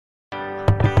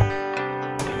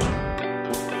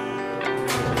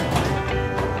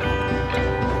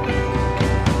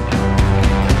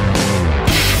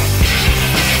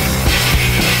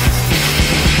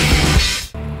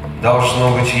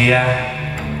Должно быть, я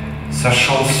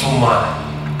сошел с ума.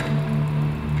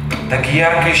 Так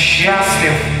ярко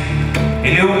счастлив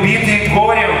или убитый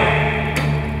горем,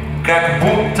 как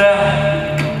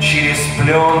будто через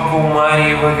пленку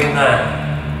Марьего вина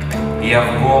я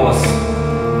в голос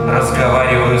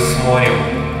разговариваю с морем.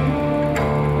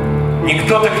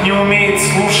 Никто так не умеет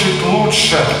слушать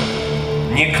лучше,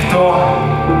 никто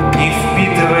не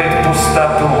впитывает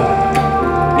пустоту.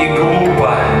 И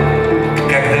глупо,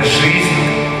 когда жизнь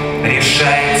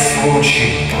решает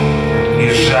случай, и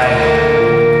жаль,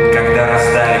 когда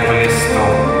раздали по листу.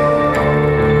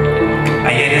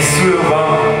 А я рисую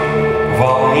вам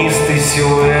волнистый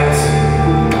силуэт,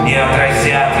 не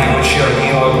отразят его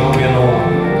чернила глубину.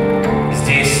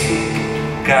 Здесь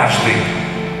каждый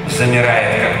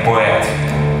замирает, как поэт.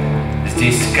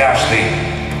 Здесь каждый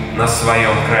на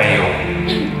своем краю.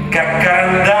 Как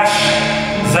карандаш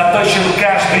заточен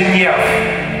каждый нерв,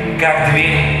 как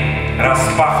дверь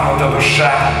распахнута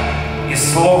душа, и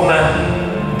словно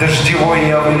дождевой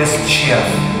я вылез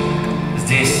червь.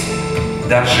 Здесь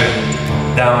даже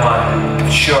дама в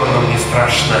черном не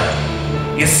страшна.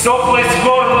 И соплость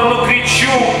горло, но кричу,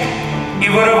 и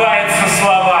вырываются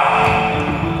слова.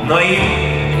 Но им,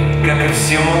 как и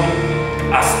всему,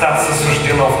 остаться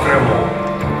суждено в Крыму.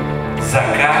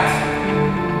 Закат,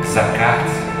 закат,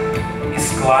 и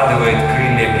складывает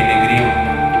крылья пилигрим.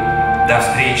 До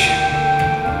встречи,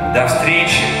 до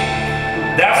встречи,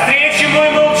 до встречи, мой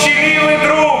молчаливый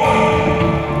друг!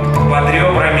 Под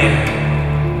ребрами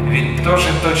ведь тоже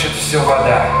точит все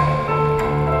вода.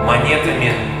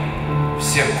 Монетами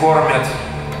все кормят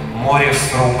море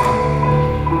с рук,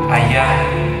 а я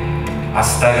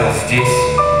оставил здесь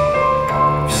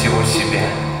всего себя.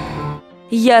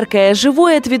 Яркое,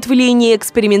 живое ответвление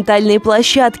экспериментальной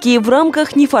площадки в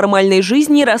рамках неформальной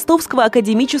жизни Ростовского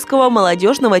академического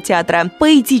молодежного театра.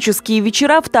 Поэтические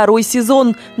вечера, второй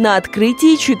сезон. На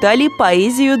открытии читали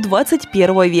поэзию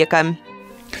 21 века.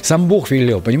 Сам Бог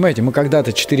велел, понимаете, мы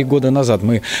когда-то 4 года назад,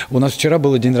 у нас вчера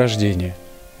был день рождения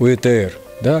у ЭТР,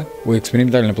 да, у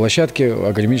экспериментальной площадки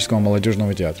Академического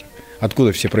молодежного театра.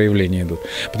 Откуда все проявления идут?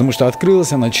 Потому что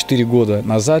открылась она 4 года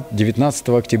назад, 19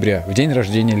 октября, в день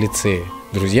рождения лицея.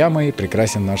 Друзья мои,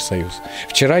 прекрасен наш союз.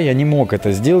 Вчера я не мог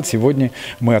это сделать, сегодня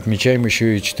мы отмечаем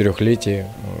еще и 4-летие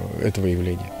этого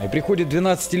явления. И приходят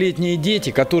 12-летние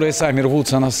дети, которые сами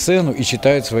рвутся на сцену и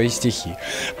читают свои стихи.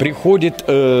 Приходит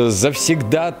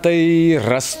завсегдатай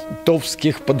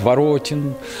ростовских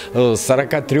подворотен,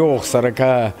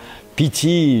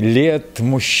 43-45 лет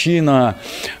мужчина,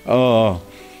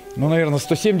 наверное,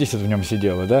 170 в нем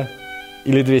сидело, да?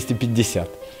 Или 250.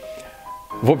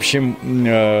 В общем,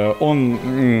 он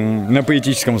на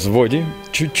поэтическом взводе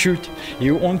чуть-чуть, и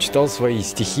он читал свои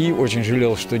стихи, очень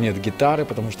жалел, что нет гитары,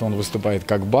 потому что он выступает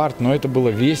как бард, но это было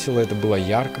весело, это было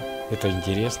ярко, это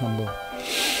интересно было.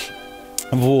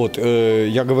 Вот,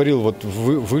 я говорил, вот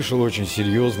вышел очень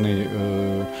серьезный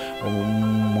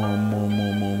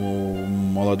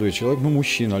молодой человек,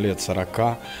 мужчина лет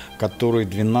 40, который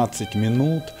 12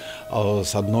 минут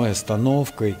с одной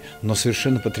остановкой, но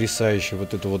совершенно потрясающе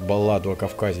вот эту вот балладу о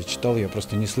Кавказе читал. Я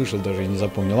просто не слышал, даже и не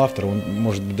запомнил автора, он,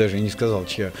 может быть, даже и не сказал,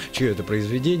 чье это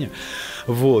произведение.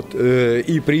 Вот.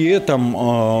 И при этом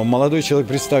молодой человек,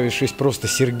 представившись просто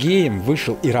Сергеем,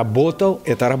 вышел и работал.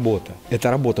 Это работа.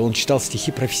 Он читал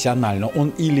стихи профессионально.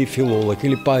 Он или филолог,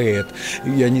 или поэт.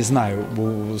 Я не знаю,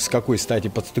 с какой стати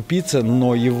подступиться,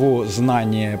 но его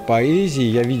знание поэзии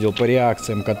я видел по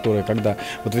реакциям, которые, когда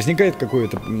вот возникает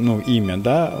какое-то имя,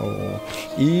 да,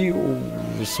 и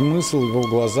смысл в его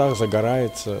глазах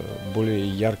загорается более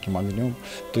ярким огнем.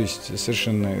 То есть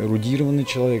совершенно эрудированный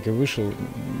человек и вышел,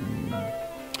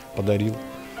 подарил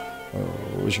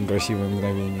очень красивое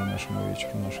мгновение нашему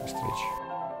вечеру, нашей встречи.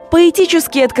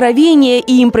 Поэтические откровения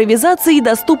и импровизации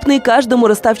доступны каждому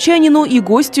ростовчанину и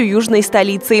гостю южной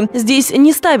столицы. Здесь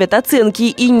не ставят оценки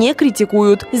и не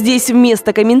критикуют. Здесь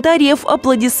вместо комментариев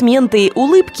аплодисменты,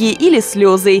 улыбки или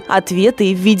слезы,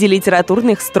 ответы в виде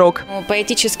литературных строк.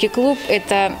 Поэтический клуб –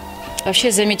 это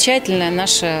вообще замечательное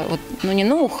наше, не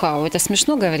ноу-хау, это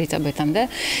смешно говорить об этом, да,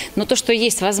 но то, что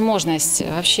есть возможность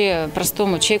вообще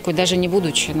простому человеку, даже не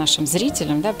будучи нашим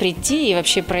зрителем, да, прийти и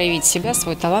вообще проявить себя,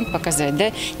 свой талант показать,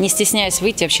 да, не стесняясь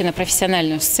выйти вообще на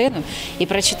профессиональную сцену и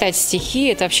прочитать стихи,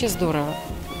 это вообще здорово.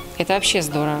 Это вообще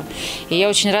здорово. И я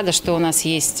очень рада, что у нас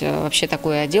есть вообще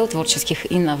такой отдел творческих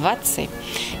инноваций.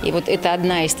 И вот это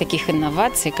одна из таких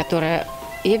инноваций, которая...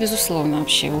 Я, безусловно,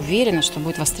 вообще уверена, что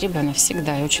будет востребована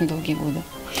всегда и очень долгие годы.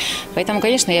 Поэтому,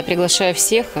 конечно, я приглашаю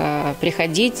всех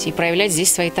приходить и проявлять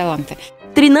здесь свои таланты.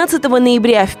 13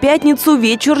 ноября в пятницу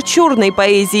вечер черной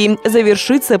поэзии.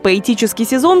 Завершится поэтический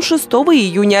сезон 6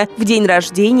 июня, в день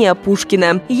рождения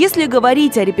Пушкина. Если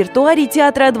говорить о репертуаре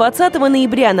театра, 20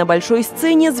 ноября на большой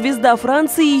сцене звезда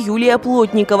Франции Юлия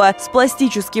Плотникова с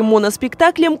пластическим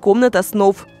моноспектаклем «Комната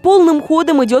снов». Полным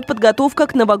ходом идет подготовка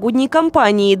к новогодней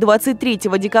кампании. 23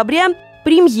 декабря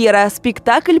премьера.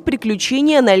 Спектакль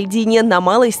 «Приключения на льдине» на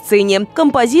малой сцене.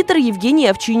 Композитор Евгений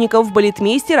Овчинников,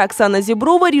 балетмейстер Оксана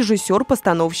Зеброва,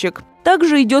 режиссер-постановщик.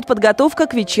 Также идет подготовка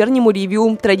к вечернему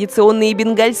ревью. Традиционные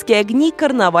бенгальские огни,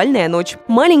 карнавальная ночь.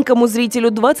 Маленькому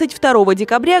зрителю 22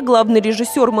 декабря главный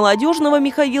режиссер молодежного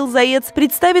Михаил Заец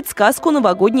представит сказку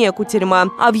 «Новогодняя кутерьма».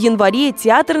 А в январе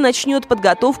театр начнет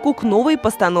подготовку к новой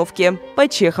постановке по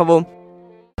Чехову.